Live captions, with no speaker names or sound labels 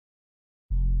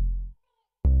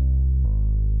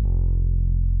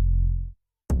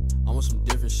on some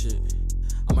different shit.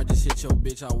 I might just hit your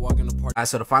bitch out walking the park. Alright,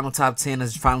 so the final top 10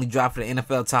 has finally dropped for the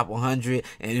NFL Top 100.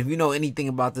 And if you know anything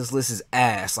about this list, is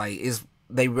ass. Like,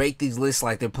 they rate these lists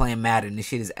like they're playing Madden. This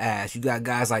shit is ass. You got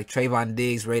guys like Trayvon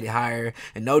Diggs rated higher.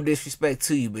 And no disrespect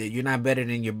to you, but you're not better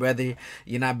than your brother.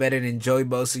 You're not better than Joey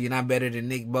Bosa. You're not better than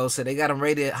Nick Bosa. They got him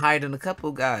rated higher than a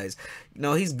couple guys. You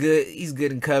know, he's good. He's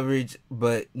good in coverage.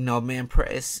 But, you know, man,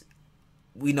 press,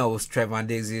 we know what Trayvon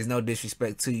Diggs is. No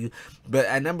disrespect to you. But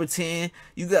at number 10,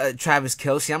 you got Travis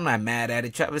Kelce. I'm not mad at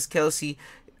it. Travis Kelce,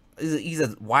 he's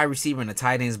a wide receiver in a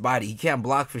tight end's body. He can't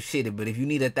block for shit, but if you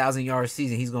need a 1,000-yard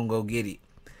season, he's going to go get it.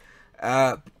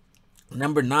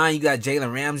 Number 9, you got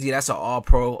Jalen Ramsey. That's an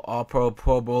all-pro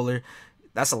Pro Bowler.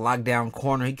 That's a lockdown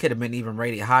corner. He could have been even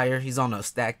rated higher. He's on a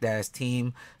stacked-ass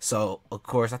team. So, of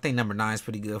course, I think number 9 is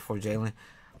pretty good for Jalen.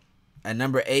 At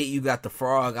number 8, you got the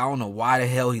Frog. I don't know why the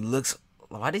hell he looks...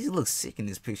 Why does he look sick in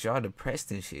this picture? All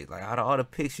depressed and shit. Like, out of all the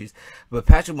pictures. But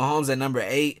Patrick Mahomes at number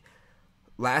 8.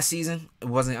 Last season, it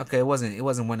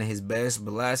wasn't one of his best.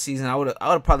 But last season, I would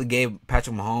have probably gave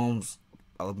Patrick Mahomes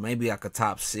maybe like a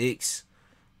top 6.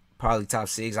 Probably top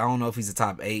 6. I don't know if he's a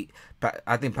top 8.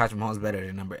 I think Patrick Mahomes better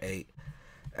than number 8.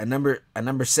 At number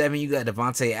 7, you got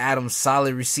Davante Adams,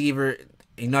 solid receiver.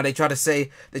 You know, they try to say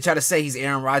he's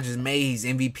Aaron Rodgers made, he's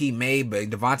MVP made, but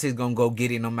Davante's gonna go get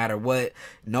it no matter what.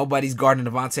 Nobody's guarding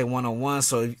Davante 1-on-1.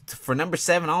 So for number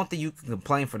 7, I don't think you can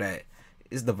complain for that.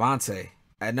 It's Davante.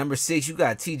 At number 6, you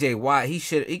got TJ Watt. He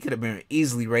could have been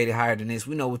easily rated higher than this.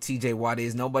 We know what TJ Watt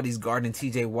is. Nobody's guarding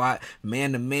TJ Watt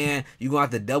man to man. You're going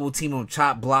to have to double team him,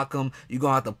 chop block him. You're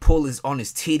going to have to pull on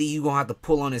his titty. You're going to have to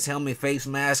pull on his helmet, face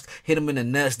mask, hit him in the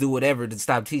nuts, do whatever to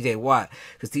stop TJ Watt.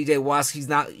 Because TJ Watt,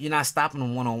 you're not stopping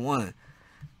him one-on-one.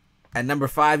 At number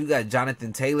 5, you got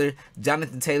Jonathan Taylor.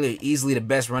 Jonathan Taylor, easily the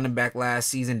best running back last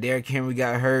season. Derrick Henry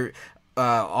got hurt.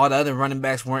 All the other running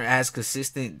backs weren't as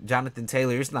consistent. Jonathan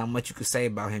Taylor, there's not much you could say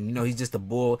about him. You know, he's just a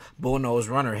bull-nosed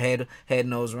runner,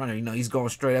 head-nosed runner. You know, he's going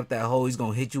straight up that hole. He's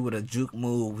going to hit you with a juke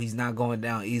move. He's not going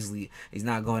down easily. He's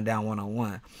not going down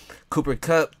one-on-one. Cooper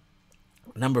Kupp,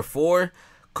 number 4.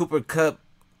 Cooper Kupp,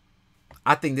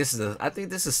 I think this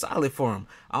is solid for him.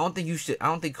 I don't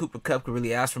think Cooper Kupp could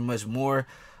really ask for much more.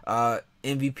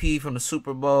 MVP from the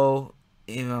Super Bowl.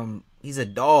 He's a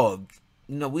dog.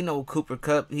 You know, we know Cooper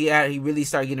Kupp. He really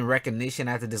started getting recognition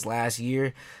after this last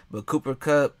year. But Cooper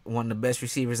Kupp, one of the best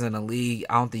receivers in the league.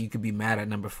 I don't think you could be mad at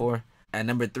number 4. At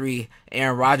number 3,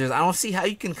 Aaron Rodgers. I don't see how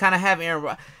you can kind of have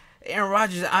Aaron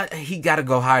Rodgers. He got to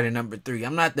go higher than number 3.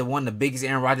 I'm not the biggest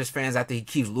Aaron Rodgers fans after he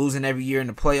keeps losing every year in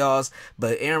the playoffs.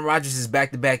 But Aaron Rodgers is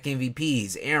back-to-back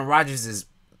MVPs. Aaron Rodgers is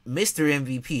Mr.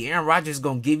 MVP. Aaron Rodgers is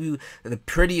going to give you the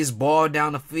prettiest ball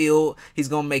down the field. He's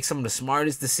going to make some of the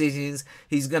smartest decisions.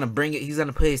 He's going to bring it. He's going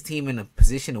to put his team in a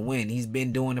position to win. He's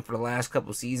been doing it for the last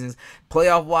couple seasons.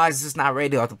 Playoff-wise, it's not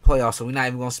rated off the playoffs, so we're not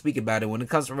even going to speak about it. When it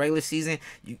comes to regular season,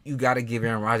 you got to give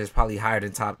Aaron Rodgers probably higher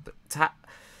than top.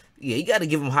 Yeah, you got to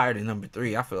give him higher than number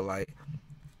 3, I feel like.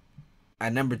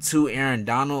 At number 2, Aaron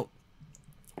Donald.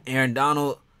 Aaron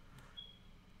Donald,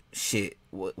 shit.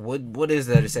 What is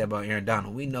there to say about Aaron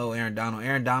Donald? We know Aaron Donald.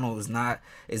 Aaron Donald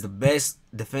is the best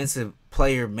defensive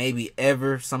player maybe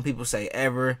ever. Some people say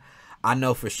ever. I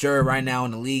know for sure right now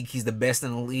in the league, he's the best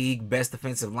in the league. Best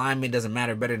defensive lineman. Doesn't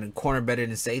matter. Better than corner, better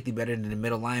than safety, better than the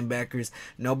middle linebackers.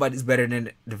 Nobody's better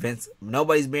than defense.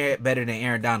 Nobody's better than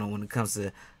Aaron Donald when it comes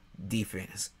to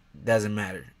defense. Doesn't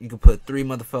matter. You can put 3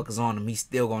 motherfuckers on him. He's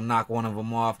still gonna knock one of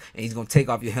them off, and he's gonna take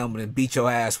off your helmet and beat your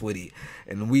ass with it.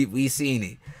 And we seen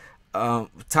it.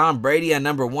 Tom Brady at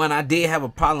number 1. I did have a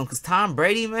problem because Tom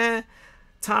Brady, man.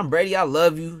 Tom Brady, I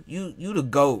love you. You the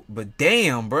GOAT. But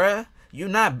damn, bruh. You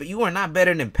are not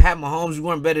better than Pat Mahomes. You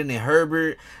weren't better than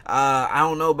Herbert. I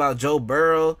don't know about Joe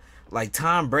Burrow. Like,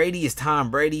 Tom Brady is Tom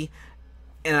Brady.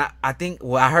 And I think,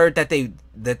 well, I heard that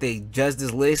they judged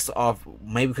this list off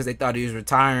maybe because they thought he was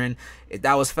retiring. If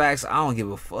that was facts, I don't give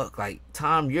a fuck. Like,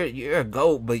 Tom, you're a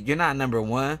GOAT, but you're not number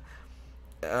 1.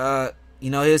 You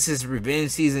know, it's his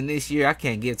revenge season this year. I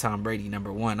can't give Tom Brady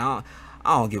number 1. I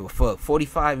don't give a fuck.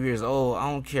 45 years old. I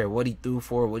don't care what he threw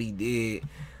for, what he did.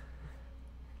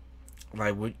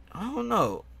 Like, I don't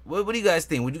know. What do you guys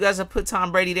think? Would you guys have put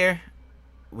Tom Brady there?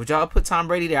 Would y'all put Tom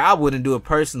Brady there? I wouldn't do it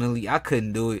personally. I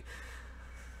couldn't do it.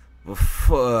 But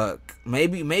fuck.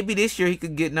 Maybe this year he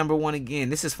could get number 1 again.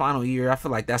 This is final year. I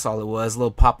feel like that's all it was. A little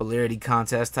popularity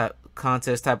contest type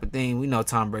of thing. We know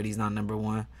Tom Brady's not number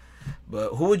 1.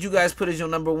 But who would you guys put as your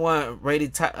number 1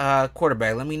 rated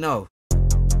quarterback? Let me know.